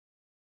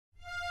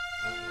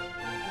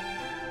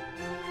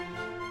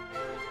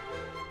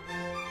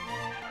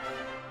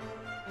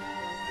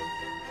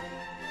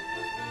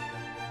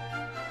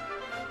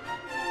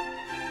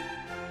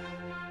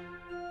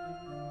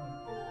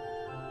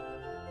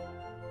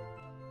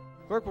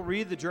Clerk will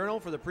read the journal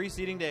for the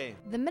preceding day.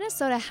 The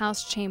Minnesota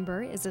House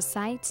Chamber is a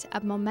site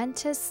of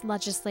momentous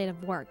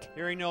legislative work.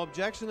 Hearing no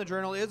objection, the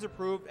journal is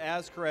approved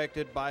as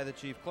corrected by the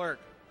Chief Clerk.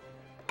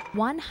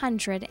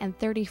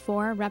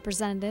 134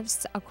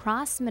 representatives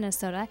across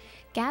Minnesota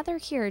gather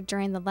here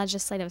during the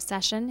legislative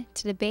session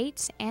to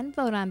debate and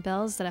vote on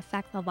bills that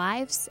affect the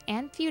lives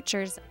and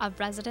futures of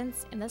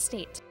residents in the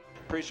state.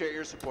 Appreciate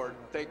your support.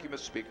 Thank you, Mr.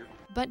 Speaker.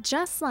 But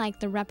just like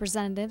the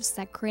representatives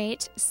that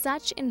create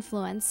such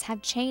influence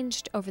have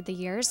changed over the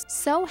years,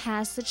 so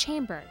has the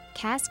chamber.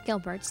 Cass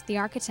Gilbert, the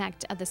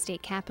architect of the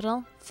state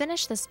capitol,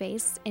 finished the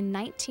space in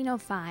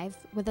 1905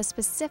 with a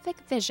specific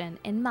vision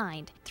in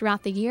mind.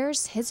 Throughout the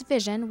years, his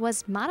vision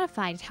was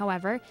modified,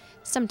 however,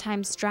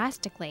 sometimes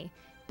drastically.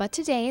 But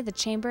today, the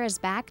chamber is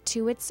back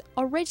to its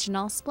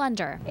original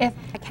splendor. If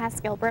Cass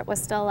Gilbert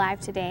was still alive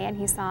today and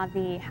he saw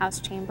the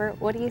House chamber,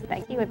 what do you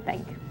think he would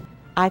think?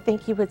 I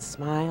think he would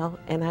smile,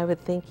 and I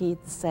would think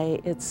he'd say,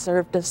 "It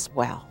served us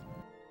well."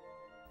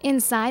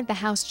 Inside the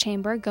House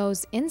chamber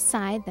goes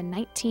inside the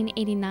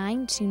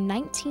 1989 to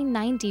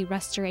 1990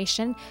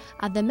 restoration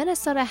of the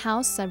Minnesota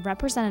House of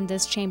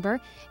Representatives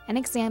chamber and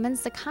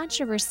examines the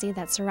controversy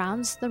that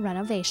surrounds the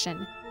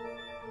renovation.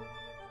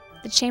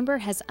 The chamber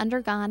has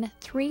undergone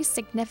 3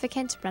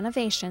 significant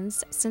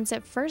renovations since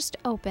it first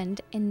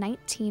opened in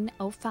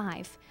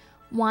 1905,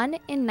 one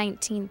in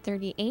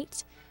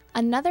 1938,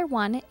 another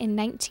one in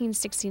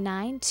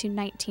 1969 to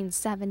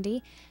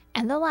 1970,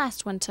 and the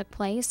last one took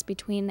place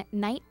between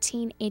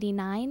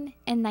 1989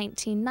 and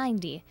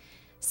 1990.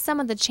 Some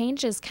of the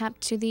changes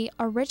kept to the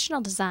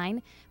original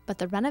design, but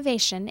the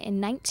renovation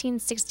in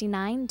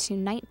 1969 to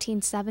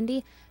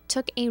 1970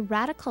 took a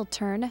radical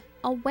turn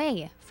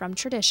away from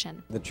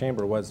tradition. The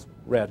chamber was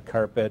red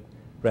carpet,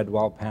 red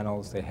wall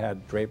panels. They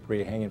had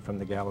drapery hanging from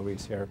the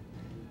galleries here.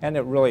 And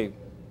it really,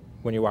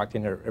 when you walked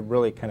in here, it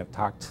really kind of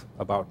talked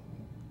about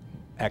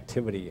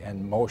activity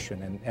and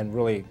motion and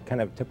really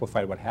kind of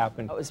typified what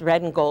happened. It was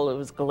red and gold, it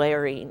was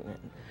glaring.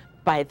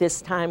 By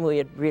this time we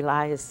had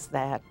realized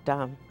that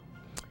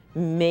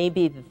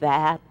maybe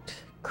that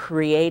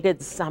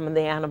created some of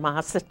the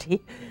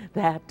animosity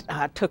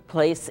that took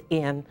place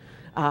in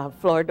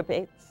floor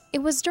debates. It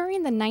was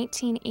during the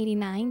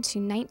 1989 to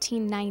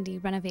 1990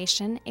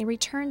 renovation a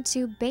return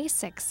to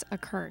basics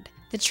occurred.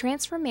 The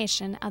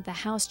transformation of the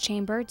House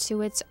chamber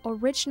to its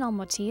original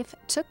motif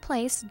took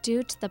place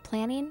due to the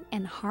planning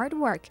and hard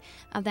work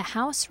of the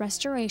House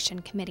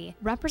Restoration Committee.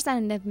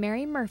 Representative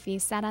Mary Murphy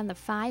sat on the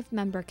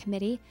 5-member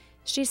committee.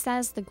 She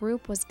says the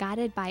group was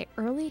guided by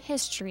early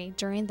history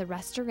during the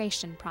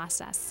restoration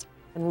process.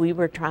 And we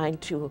were trying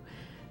to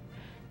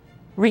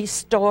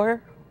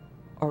restore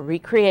or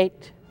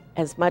recreate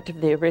as much of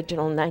the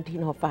original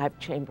 1905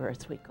 chamber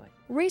as we could.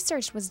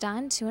 Research was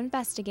done to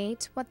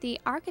investigate what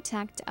the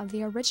architect of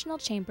the original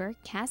chamber,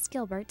 Cass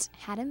Gilbert,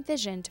 had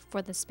envisioned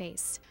for the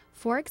space.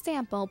 For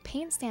example,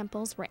 paint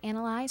samples were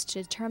analyzed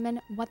to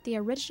determine what the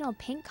original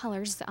paint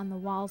colors on the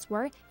walls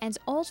were, and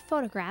old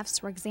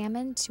photographs were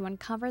examined to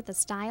uncover the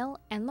style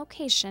and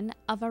location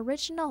of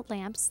original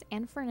lamps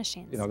and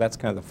furnishings. You know, that's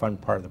kind of the fun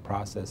part of the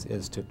process,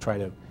 is to try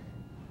to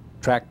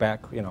track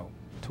back, you know,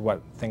 to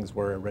what things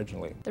were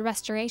originally. The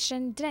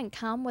restoration didn't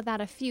come without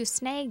a few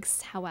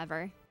snags,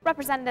 however.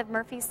 Representative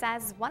Murphy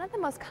says one of the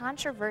most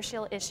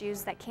controversial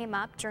issues that came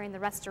up during the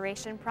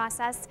restoration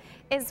process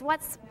is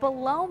what's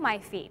below my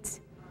feet: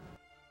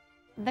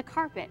 the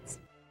carpet.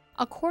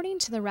 According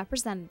to the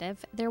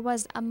representative, there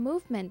was a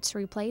movement to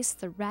replace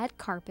the red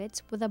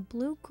carpet with a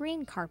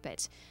blue-green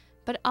carpet,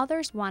 but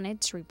others wanted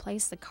to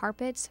replace the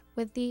carpet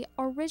with the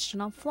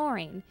original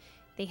flooring.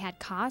 They had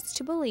cause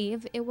to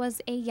believe it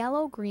was a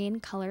yellow-green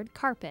colored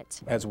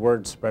carpet. As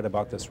word spread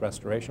about this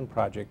restoration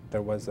project,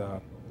 there was a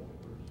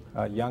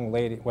young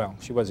lady, well,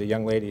 she was a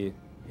young lady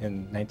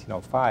in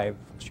 1905.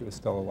 She was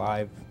still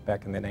alive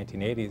back in the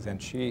 1980s,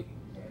 and she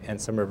and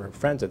some of her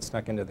friends had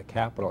snuck into the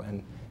Capitol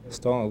and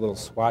stolen a little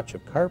swatch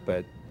of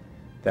carpet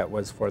that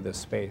was for this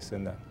space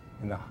in the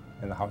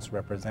House of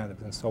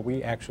Representatives. And so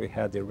we actually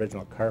had the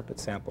original carpet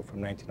sample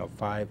from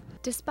 1905.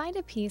 Despite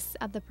a piece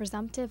of the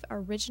presumptive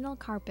original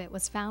carpet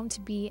was found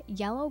to be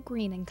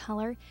yellow-green in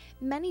color,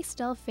 many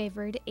still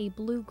favored a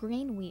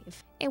blue-green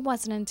weave. It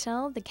wasn't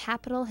until the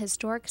Capitol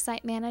Historic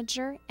Site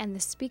Manager and the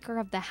Speaker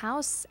of the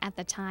House at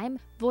the time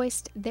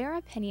voiced their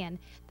opinion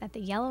that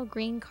the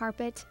yellow-green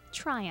carpet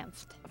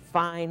triumphed.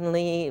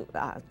 Finally,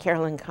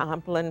 Carolyn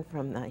Complin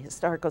from the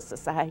Historical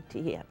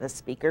Society and the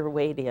Speaker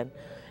weighed in,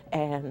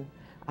 and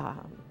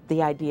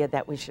the idea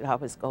that we should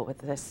always go with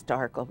the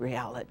historical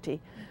reality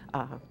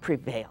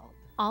prevailed.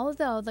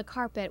 Although the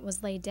carpet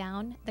was laid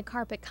down, the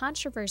carpet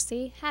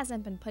controversy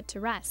hasn't been put to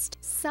rest.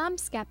 Some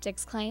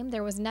skeptics claim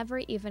there was never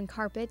even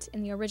carpet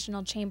in the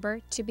original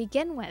chamber to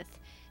begin with.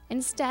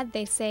 Instead,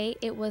 they say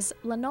it was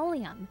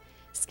linoleum.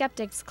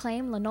 Skeptics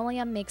claim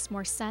linoleum makes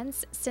more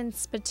sense since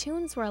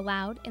spittoons were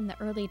allowed in the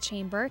early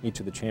chamber. Each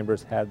of the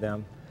chambers had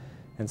them,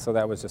 and so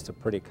that was just a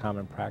pretty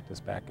common practice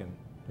back in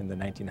the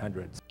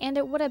 1900s. And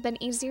it would have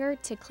been easier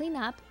to clean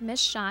up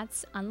missed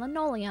shots on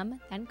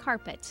linoleum than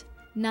carpet.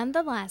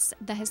 Nonetheless,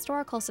 the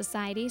Historical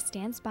Society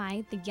stands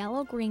by the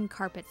yellow-green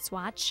carpet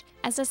swatch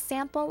as a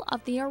sample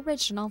of the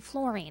original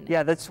flooring.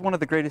 Yeah, that's one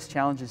of the greatest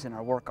challenges in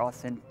our work,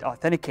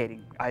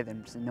 authenticating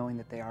items and knowing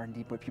that they are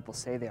indeed what people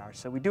say they are.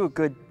 So we do a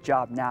good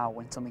job now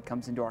when something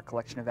comes into our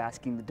collection of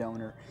asking the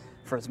donor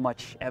for as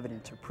much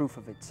evidence or proof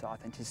of its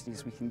authenticity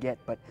as we can get,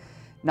 but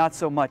not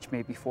so much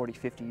maybe 40,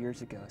 50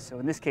 years ago. So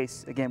in this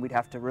case, again, we'd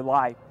have to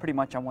rely pretty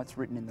much on what's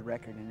written in the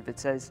record, and if it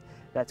says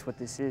that's what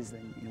this is,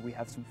 then we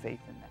have some faith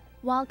in that.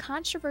 While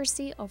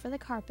controversy over the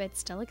carpet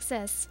still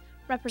exists,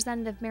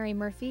 Representative Mary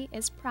Murphy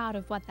is proud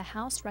of what the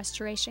House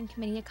Restoration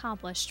Committee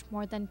accomplished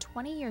more than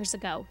 20 years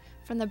ago.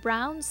 From the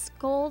browns,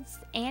 golds,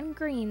 and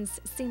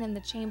greens seen in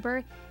the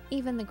chamber,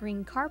 even the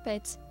green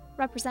carpet,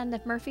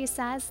 Representative Murphy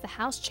says the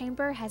House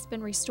chamber has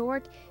been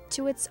restored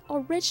to its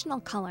original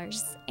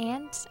colors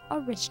and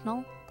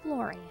original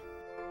glory.